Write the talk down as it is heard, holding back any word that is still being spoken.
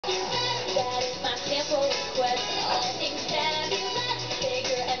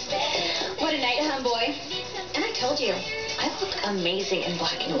amazing in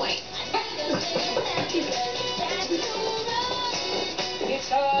black and white. It's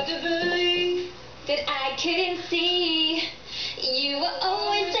hard to believe that I couldn't see you were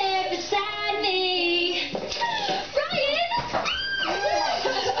always there beside me. Ryan!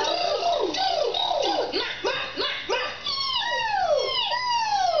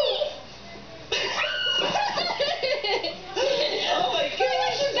 Oh my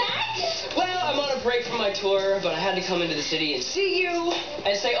gosh! You're back? Well, I'm on a break from my tour, but I had to come into the city and see you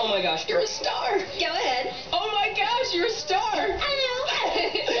and say, oh my gosh, you're a star. Go ahead. Oh my gosh, you're a star. I know.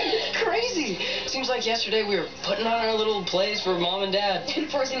 Crazy. Seems like yesterday we were putting on our little plays for Mom and Dad.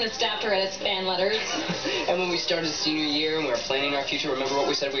 Forcing the staff to write us fan letters. And when we started senior year and we were planning our future, remember what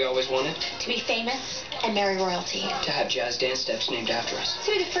we said we always wanted? To be famous and marry royalty. To have jazz dance steps named after us.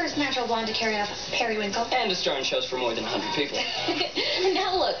 To be the first natural blonde to carry off periwinkle. And to star in shows for more than 100 people. And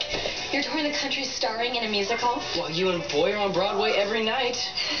now look, you're touring the country starring in a musical. Well, you and Boy are on Broadway every night.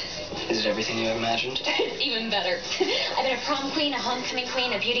 Is it everything you imagined? It's even better. I've been a prom queen, a homecoming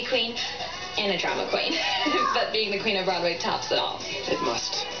queen, a beauty queen, and a drama queen. But being the queen of Broadway tops it all. It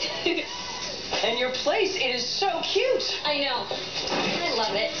must. And your place, it is so cute. I know. I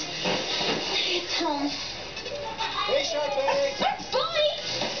love it. It's home. Hey, Sharpay!